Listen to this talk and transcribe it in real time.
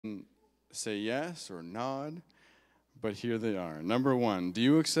say yes or nod, but here they are. Number one, do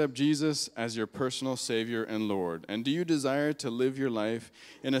you accept Jesus as your personal Savior and Lord? And do you desire to live your life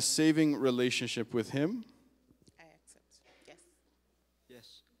in a saving relationship with Him? I accept. Yes.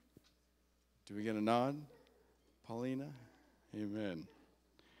 Yes. Do we get a nod? Paulina? Amen.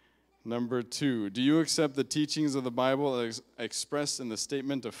 Number two, do you accept the teachings of the Bible as expressed in the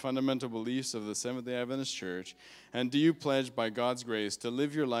Statement of Fundamental Beliefs of the Seventh-day Adventist Church? And do you pledge, by God's grace, to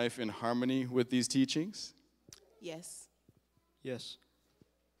live your life in harmony with these teachings? Yes. Yes.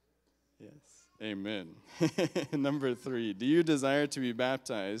 Yes. Amen. Number three, do you desire to be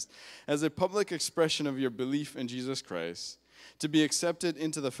baptized as a public expression of your belief in Jesus Christ, to be accepted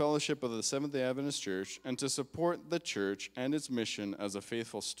into the fellowship of the Seventh-day Adventist Church, and to support the church and its mission as a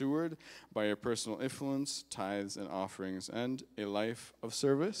faithful steward by your personal influence, tithes, and offerings, and a life of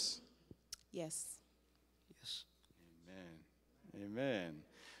service? Yes. Yes. Amen. Amen.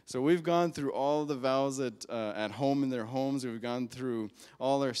 So we've gone through all the vows at home in their homes. We've gone through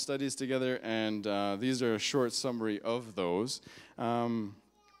all our studies together, and these are a short summary of those.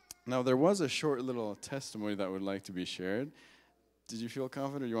 Now, there was a short little testimony that would like to be shared. Did you feel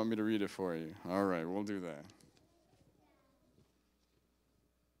confident, or you want me to read it for you? All right, we'll do that.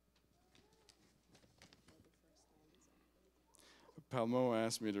 Paulmoha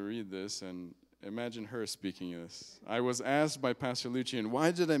asked me to read this, and imagine her speaking this. I was asked by Pastor Lucian,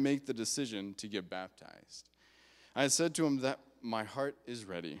 why did I make the decision to get baptized? I said to him that my heart is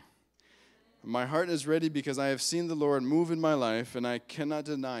ready. My heart is ready because I have seen the Lord move in my life, and I cannot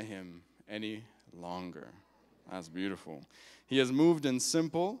deny Him any longer. That's beautiful. He has moved in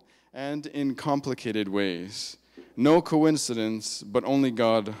simple and in complicated ways. No coincidence, but only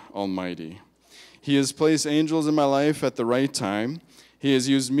God Almighty. He has placed angels in my life at the right time. He has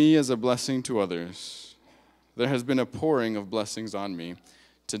used me as a blessing to others. There has been a pouring of blessings on me.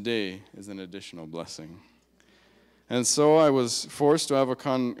 Today is an additional blessing. And so I was forced to have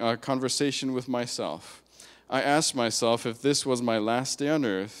a conversation with myself. I asked myself, if this was my last day on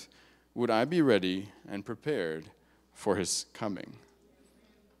earth, would I be ready and prepared for His coming?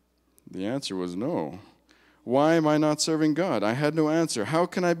 The answer was no. Why am I not serving God? I had no answer. How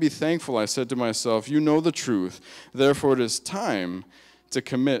can I be thankful? I said to myself, you know the truth. Therefore, it is time to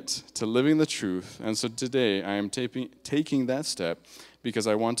commit to living the truth. And so today, I am taking that step because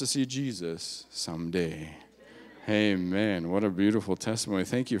I want to see Jesus someday. Amen. What a beautiful testimony.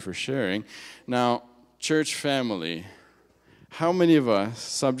 Thank you for sharing. Now, church family, how many of us,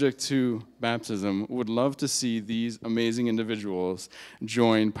 subject to baptism, would love to see these amazing individuals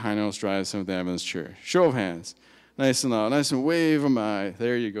join Pinehouse Drive Seventh-day Adventist Church? Show of hands. Nice and loud. Nice and wave them high.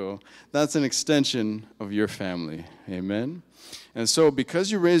 There you go. That's an extension of your family. Amen. And so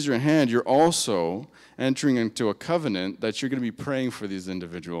because you raised your hand, you're also entering into a covenant that you're going to be praying for these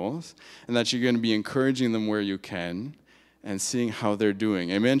individuals and that you're going to be encouraging them where you can and seeing how they're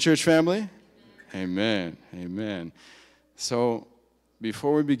doing. Amen, church family? Amen. Amen. So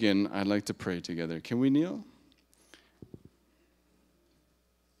before we begin, I'd like to pray together. Can we kneel?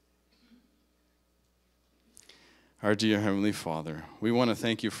 Our dear Heavenly Father, we want to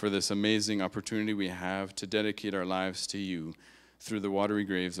thank you for this amazing opportunity we have to dedicate our lives to you through the watery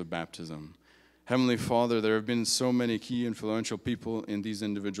graves of baptism. Heavenly Father, there have been so many key influential people in these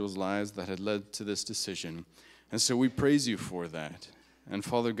individuals' lives that had led to this decision. And so we praise you for that. And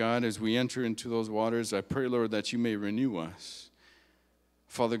Father God, as we enter into those waters, I pray, Lord, that you may renew us.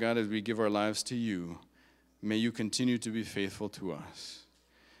 Father God, as we give our lives to you, may you continue to be faithful to us.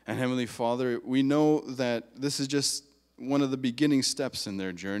 And Heavenly Father, we know that this is just one of the beginning steps in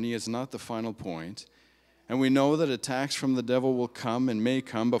their journey. It's not the final point. And we know that attacks from the devil will come and may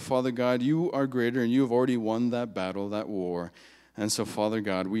come, but Father God, you are greater and you have already won that battle, that war. And so, Father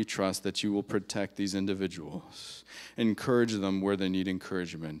God, we trust that you will protect these individuals, encourage them where they need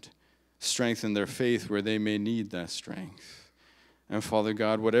encouragement, strengthen their faith where they may need that strength. And Father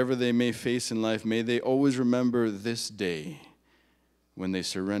God, whatever they may face in life, may they always remember this day when they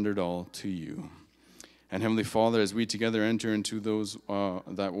surrendered all to you. And Heavenly Father, as we together enter into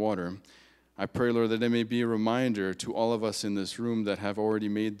that water, I pray, Lord, that it may be a reminder to all of us in this room that have already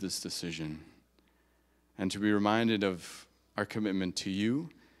made this decision, and to be reminded of our commitment to you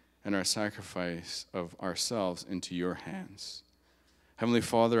and our sacrifice of ourselves into your hands. Heavenly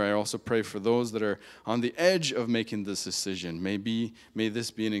Father, I also pray for those that are on the edge of making this decision. May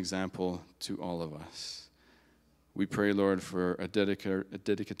this be an example to all of us. We pray, Lord, for a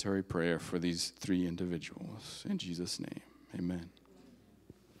dedicatory prayer for these three individuals. In Jesus' name, amen.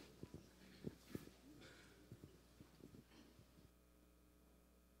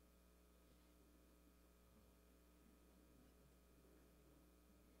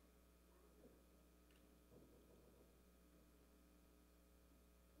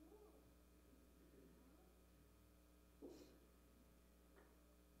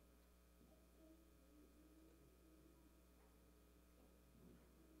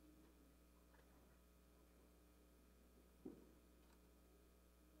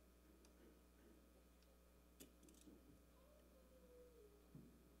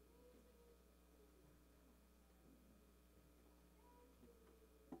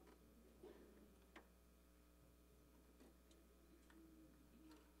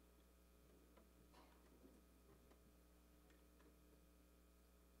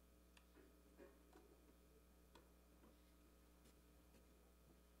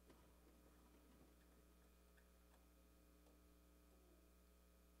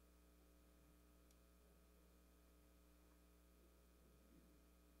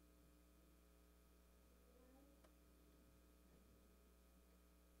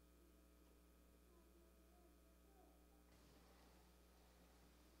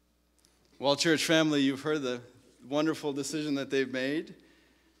 Well, church family, you've heard the wonderful decision that they've made.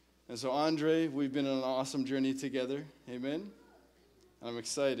 And so, Andrei, we've been on an awesome journey together. Amen. And I'm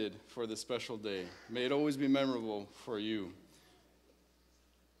excited for this special day. May it always be memorable for you.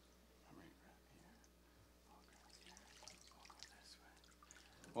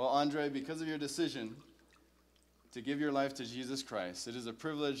 Well, Andrei, because of your decision to give your life to Jesus Christ, it is a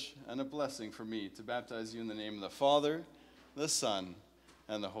privilege and a blessing for me to baptize you in the name of the Father, the Son,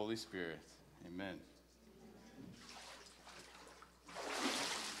 and the Holy Spirit. Amen.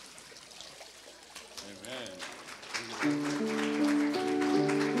 Amen.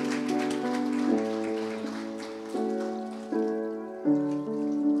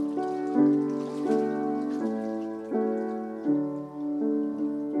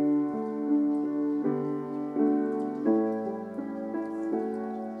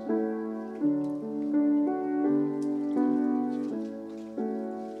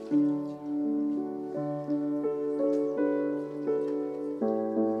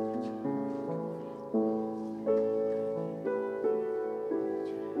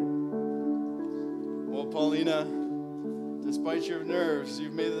 Paulina, despite your nerves,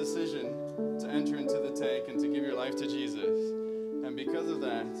 you've made the decision to enter into the tank and to give your life to Jesus. And because of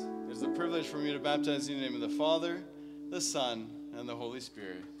that, it is a privilege for me to baptize you in the name of the Father, the Son, and the Holy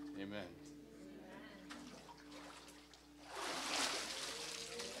Spirit. Amen.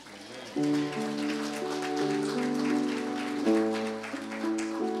 Amen.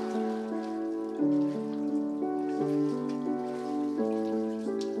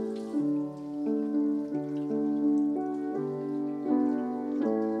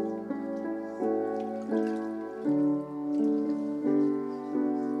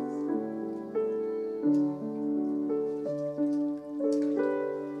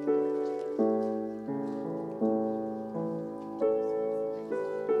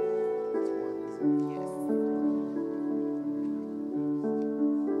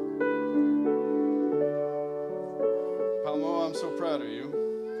 Paulmoha, I'm so proud of you.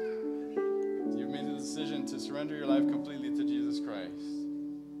 You've made the decision to surrender your life completely to Jesus Christ.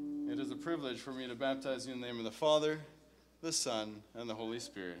 It is a privilege for me to baptize you in the name of the Father, the Son, and the Holy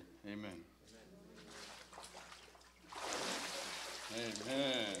Spirit. Amen.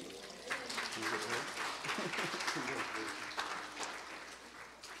 Amen.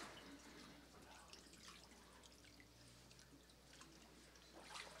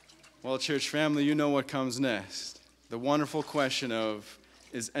 Well, church family, you know what comes next. The wonderful question of,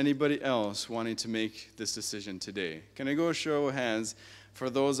 is anybody else wanting to make this decision today? Can I go a show of hands for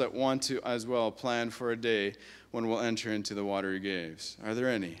those that want to as well plan for a day when we'll enter into the watery graves? Are there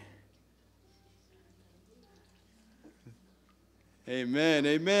any? Amen,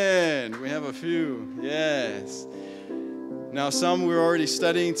 amen. We have a few, yes. Now, some we're already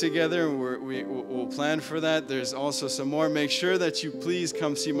studying together, and we'll plan for that. There's also some more. Make sure that you please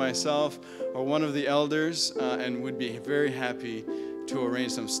come see myself or one of the elders, and we'd be very happy to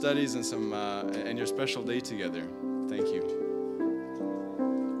arrange some studies and and your special day together. Thank you.